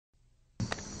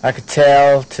I could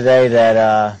tell today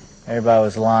that everybody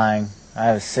was lying. I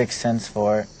have a sixth sense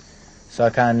for it, so I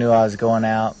kind of knew I was going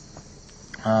out.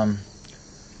 I'm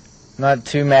not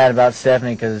too mad about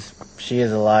Stephanie because she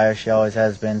is a liar. She always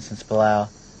has been since Palau.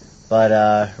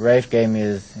 But Rafe gave me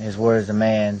his word as a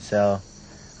man, so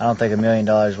I don't think $1 million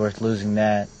is worth losing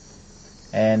that.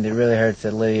 And it really hurts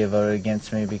that Lydia voted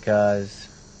against me because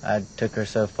I took her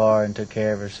so far and took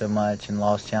care of her so much and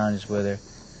lost challenges with her.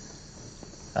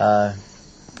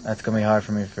 That's going to be hard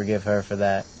for me to forgive her for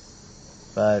that.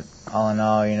 But all in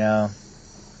all,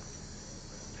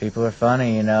 people are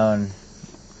funny, and I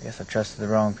guess I trusted the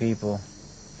wrong people.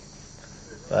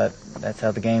 But that's how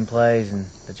the game plays, and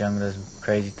the jungle does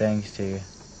crazy things to you.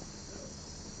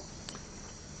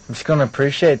 I'm just going to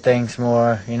appreciate things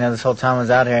more. This whole time I was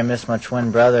out here, I missed my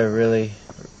twin brother really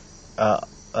a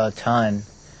ton.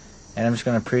 And I'm just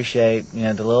going to appreciate,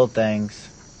 the little things.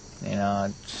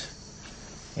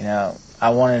 I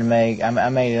wanted to make, I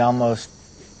made it almost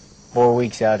 4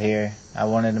 weeks out here. I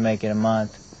wanted to make it a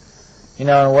month. In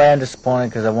a way I'm disappointed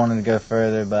because I wanted to go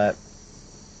further, but,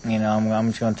 I'm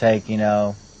just going to take,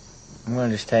 I'm going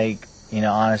to just take,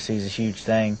 honesty is a huge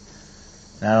thing.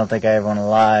 And I don't think I ever want to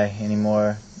lie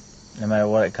anymore, no matter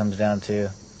what it comes down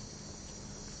to.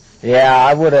 Yeah,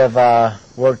 I would have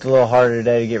worked a little harder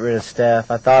today to get rid of Steph.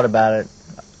 I thought about it,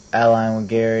 allying with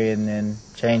Gary and then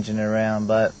changing it around,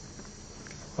 but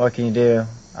what can you do?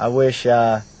 I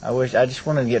just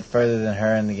wanted to get further than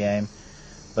her in the game,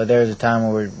 but there was a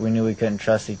time where we knew we couldn't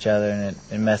trust each other, and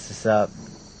it messed us up.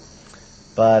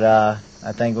 But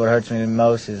I think what hurts me the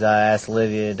most is I asked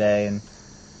Lydia today, and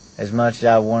as much as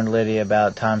I warned Lydia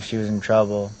about times she was in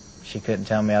trouble, she couldn't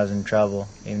tell me I was in trouble,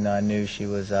 even though I knew she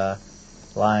was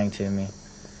lying to me.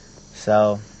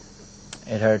 So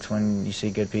it hurts when you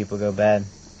see good people go bad,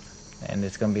 and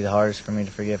it's going to be the hardest for me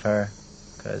to forgive her,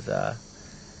 because it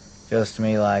feels to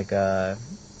me like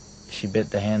she bit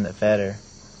the hand that fed her.